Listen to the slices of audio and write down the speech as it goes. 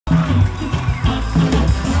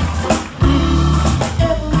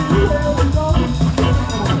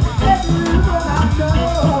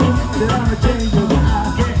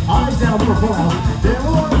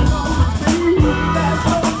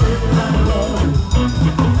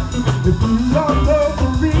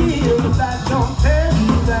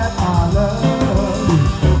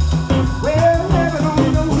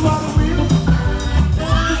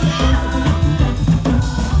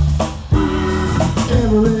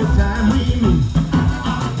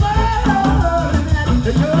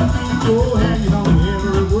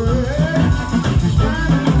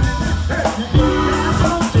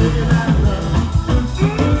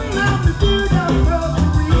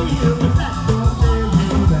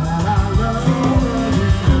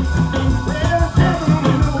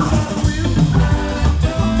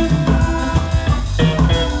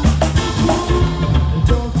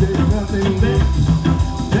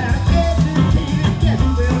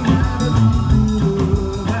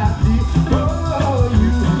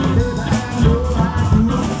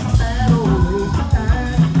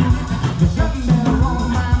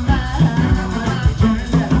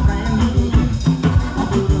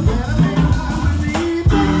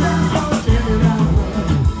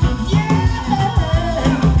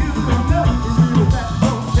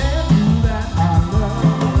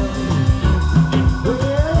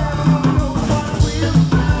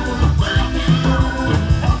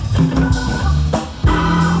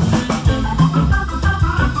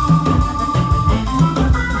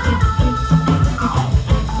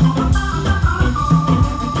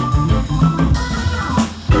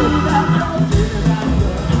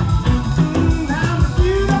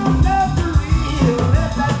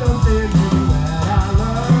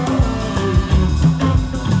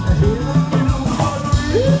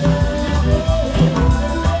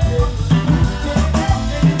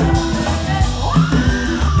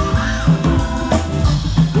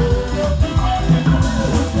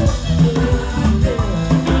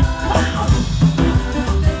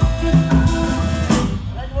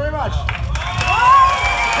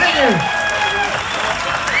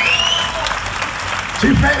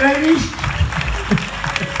Too fat, ladies?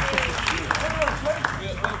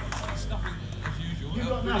 You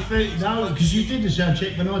got nothing? No, because you did the sound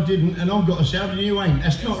check when I didn't, and I've got a sound and you ain't.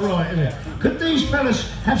 That's not right, is it? Could these fellas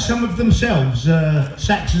have some of themselves,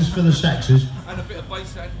 saxes for the saxes? And a bit of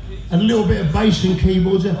bass and keys. And a little bit of bass and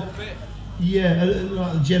keyboards. Yeah,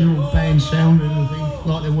 like the general band sound and everything,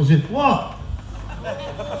 like there was in. What?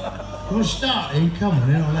 You want to start then? Come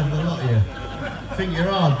on then, I'll have a lot of you. Think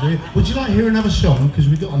you're hard, do you? Would you like to hear another song? Because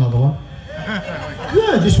we've got another one.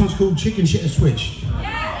 Good, this one's called Chicken Shit and Switch.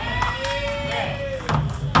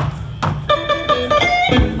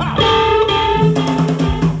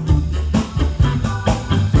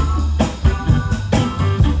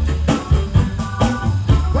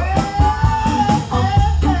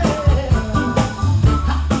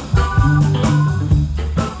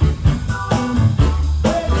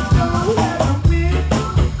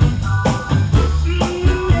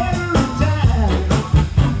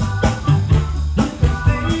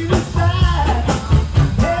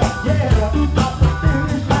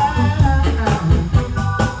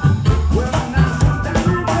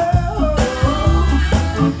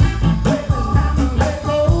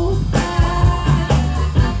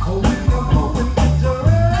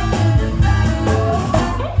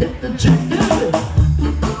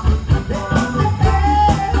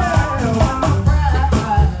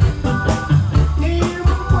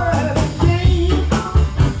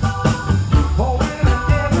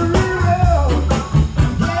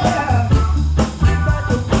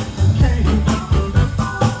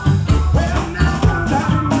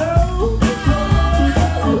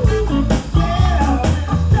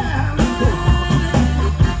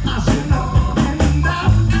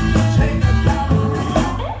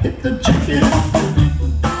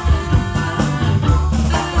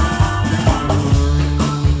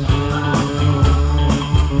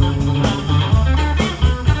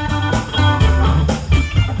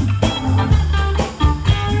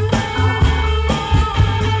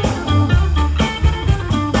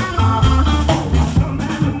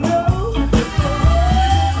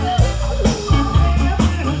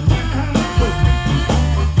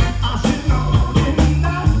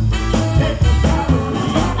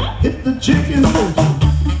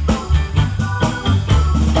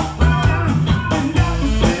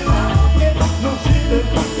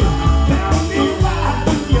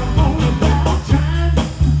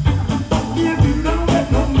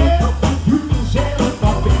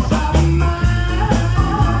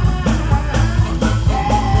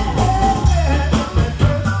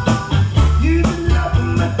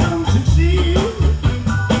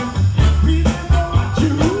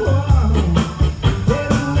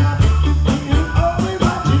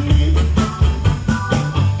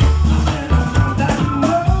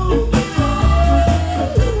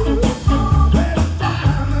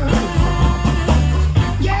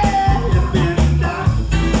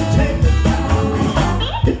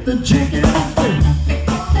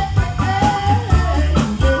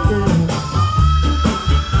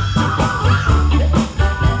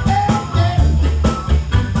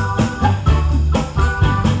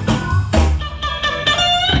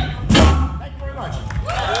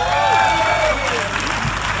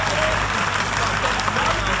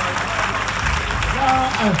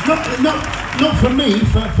 Not for me,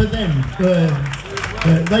 for them.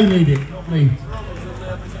 They need it, not me.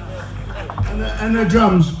 And the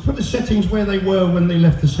drums, put the settings where they were when they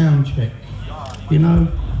left the sound check. You know?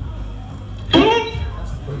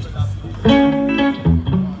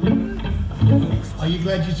 Are you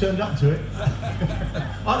glad you turned up to it?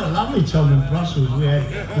 I had a lovely time in Brussels. We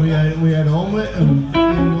had omelette and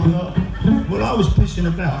whatnot. Well, I was pissing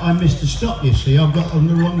about. I missed a stop, you see. I got on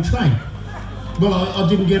the wrong train. Well, I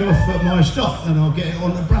didn't get off at my stop, and I'll get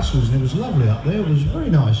on to Brussels, and it was lovely up there. It was very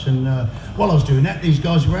nice. And while I was doing that, these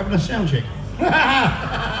guys were having a sound check.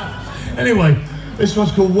 Anyway, this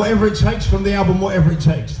one's called Whatever It Takes from the album Whatever It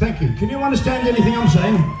Takes. Thank you. Can you understand anything I'm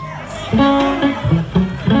saying?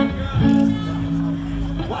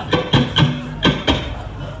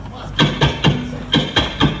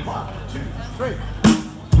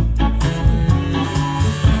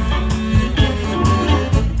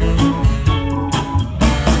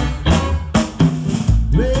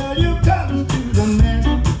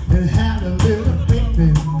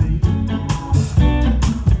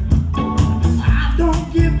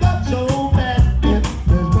 So bad if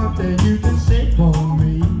there's one thing you can say for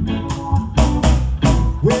me.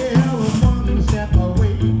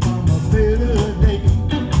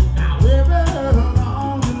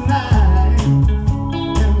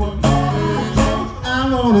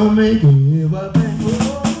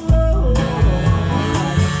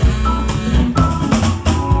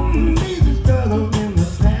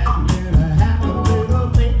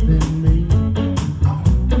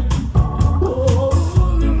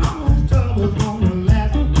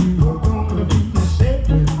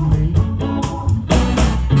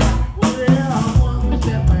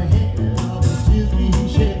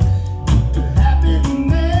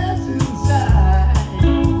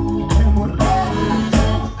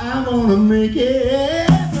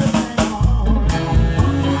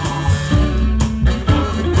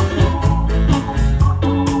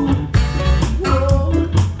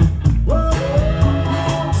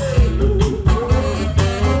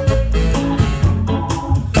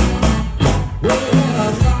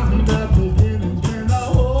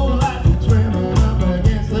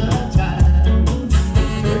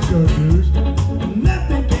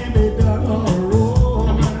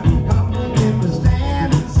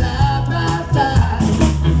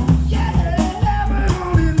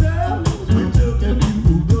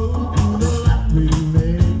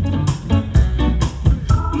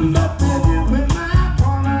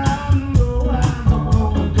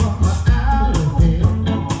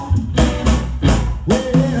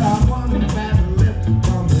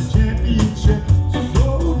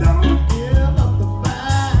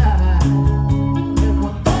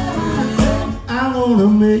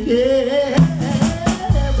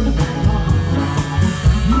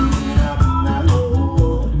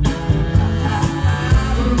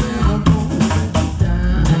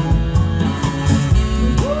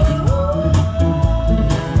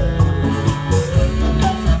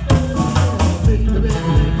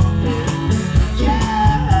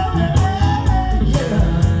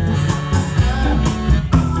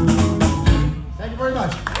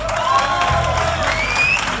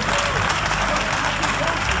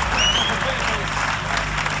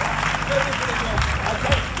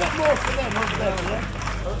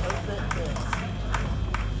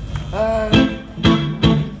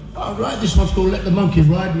 Right, this one's called Let the Monkey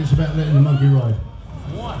Ride, and it's about letting the monkey ride.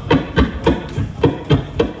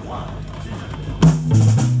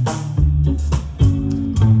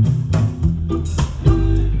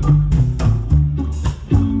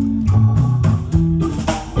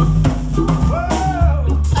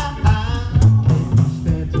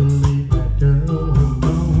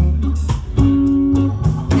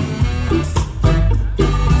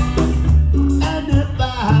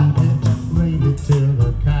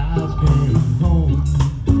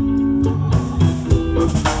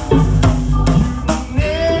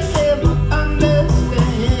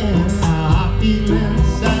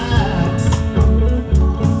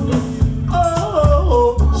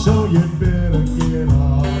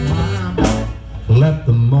 Let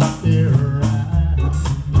the monkey ride.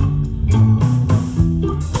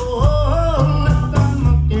 Oh, let the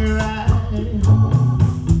monkey ride.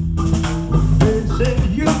 They say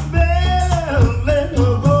you better let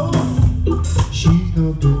her go. She's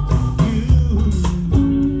no good to you.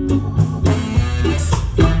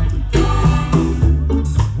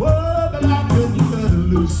 Whoa, but I couldn't cut her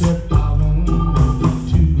loose if I wanted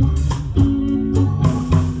to.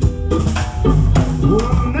 Oh,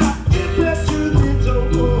 now if that truth is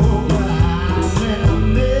over, I'll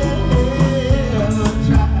never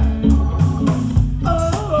try.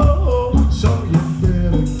 Oh, so you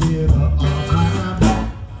better get her off my back.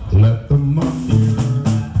 Let the monkey ride.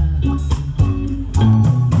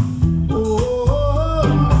 Oh,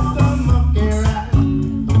 let the monkey ride.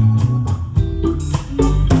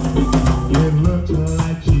 It looks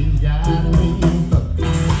like she's got me hooked.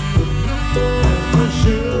 That's for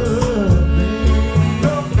sure, babe,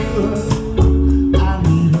 no good. I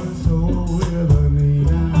need her so with a need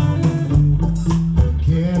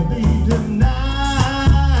can't be denied.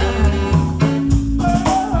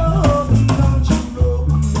 Oh, don't you know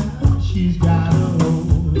now she's got a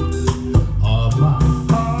hold of my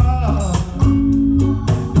heart.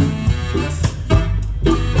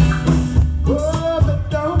 Oh, but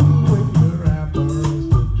don't wait around for us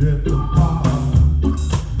to drift apart.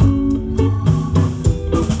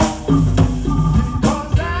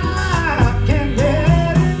 Cause I can't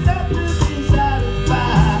get enough to be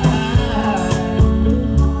satisfied.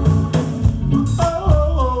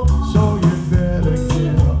 Oh, so you better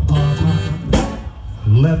get her off my back.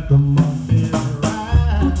 Let the monkey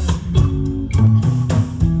ride.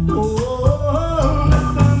 Oh, let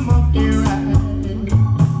the monkey ride.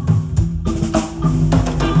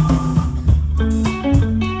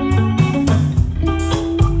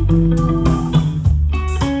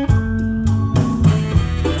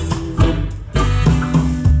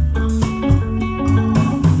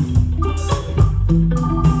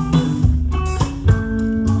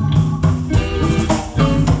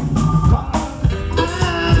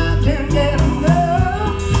 I can't get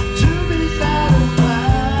enough to be satisfied.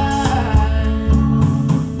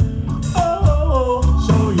 Oh,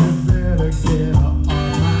 so you better get her off my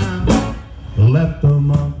back. Let the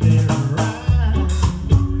monkey ride.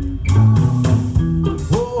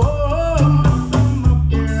 Oh, let the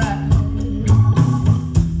monkey ride.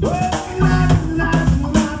 Oh, my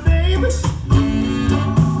baby.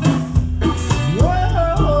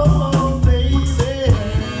 Whoa, baby.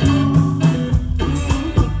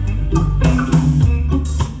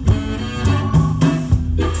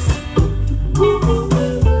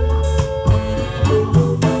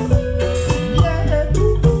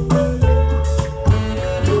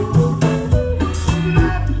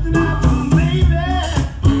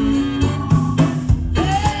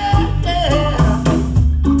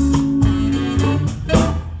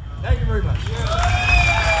 Thank you very much.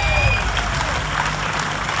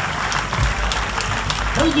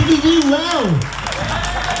 Oh, did you do well?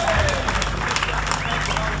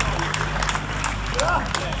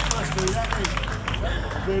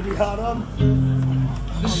 Baby, hold on.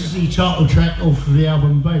 This is the title track off the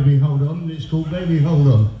album Baby Hold On. It's called Baby Hold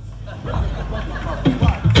On.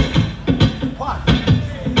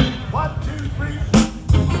 One, two, three.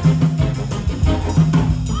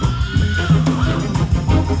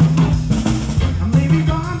 I may be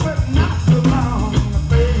gone, but not so long,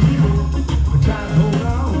 baby. But try to hold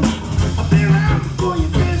on. I'll be around before your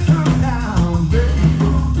tears come down, baby.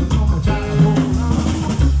 I'm gonna try to hold on.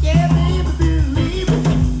 Yeah, baby, believe it.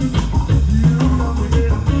 You know we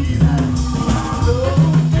didn't need that. So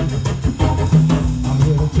I'm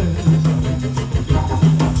gonna tell you something.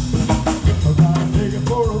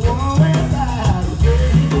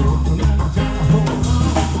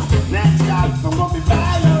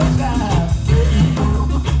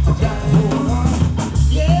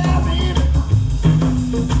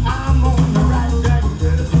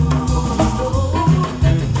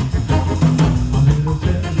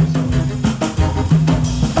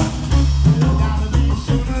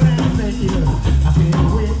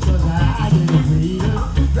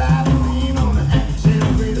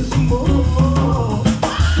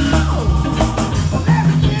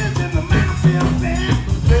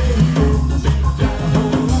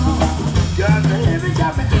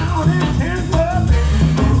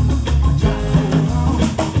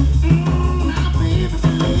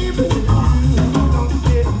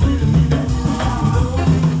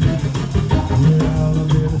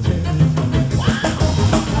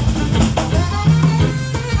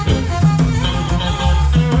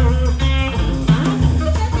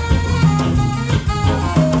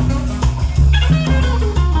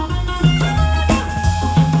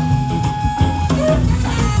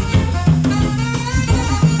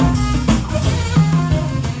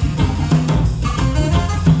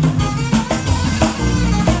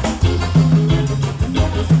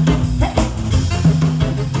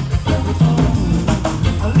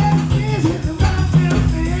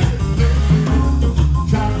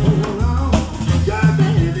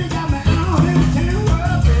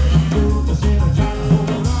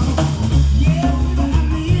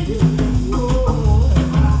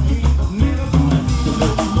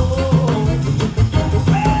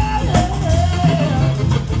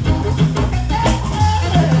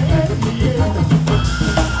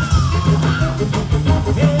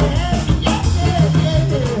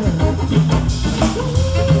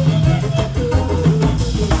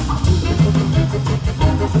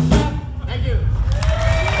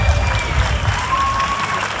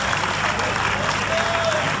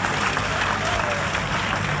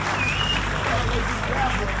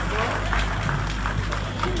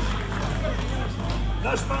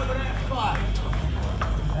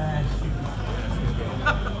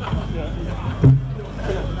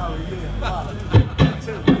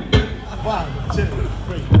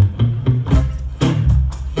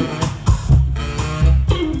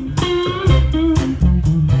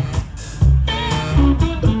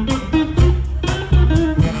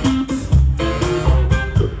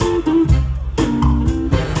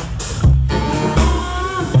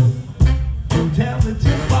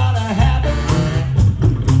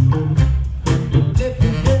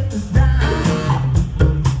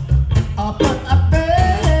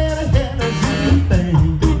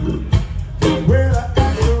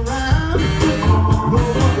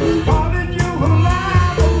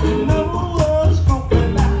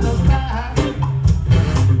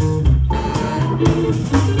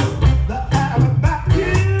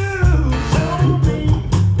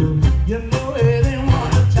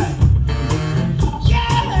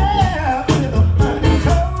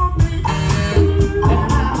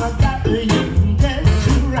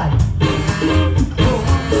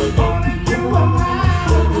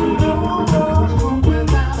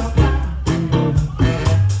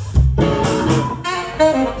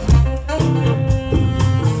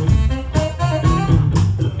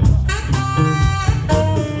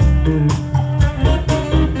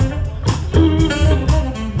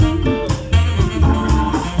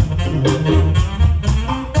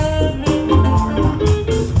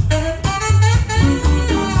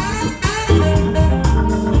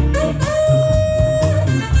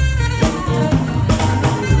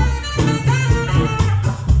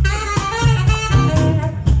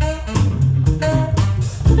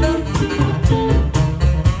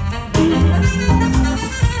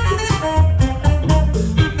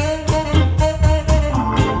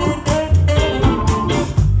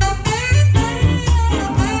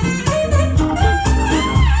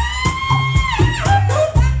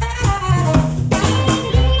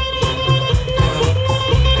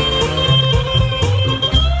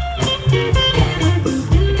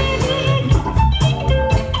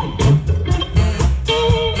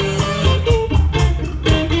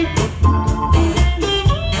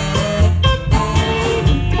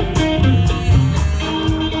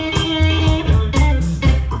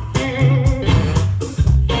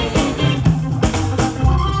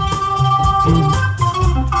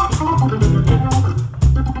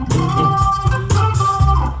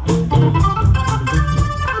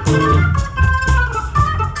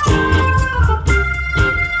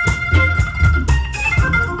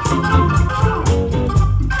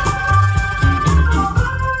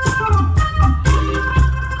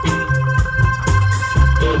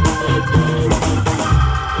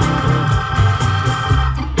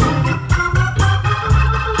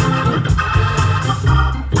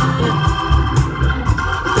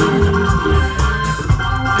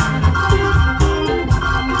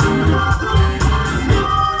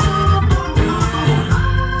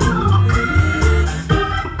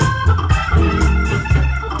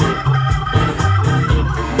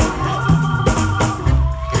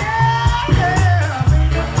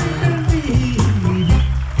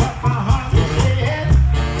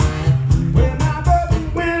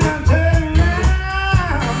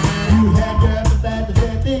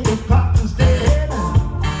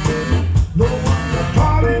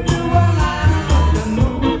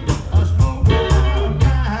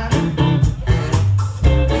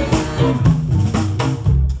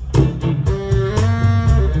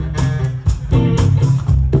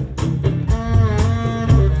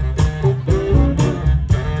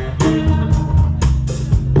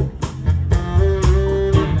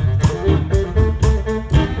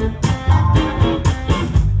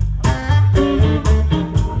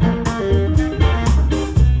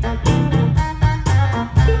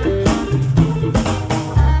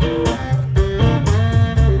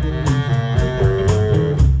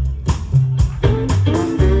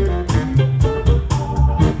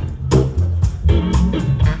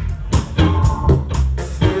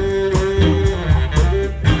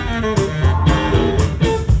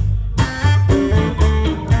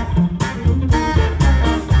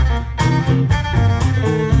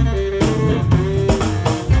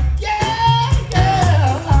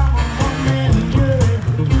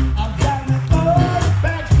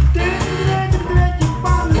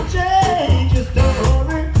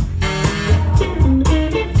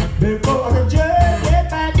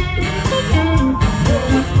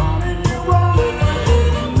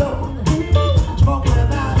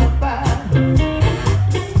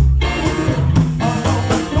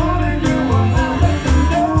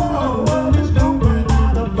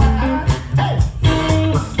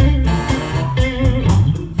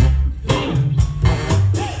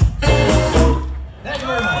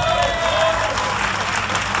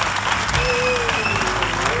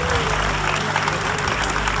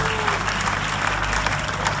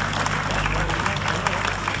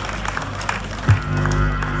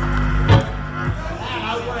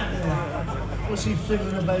 What's he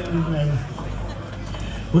fiddling about with now?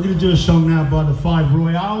 We're going to do a song now by the Five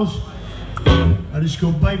Royales, and it's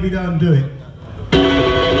called Baby Don't Do It.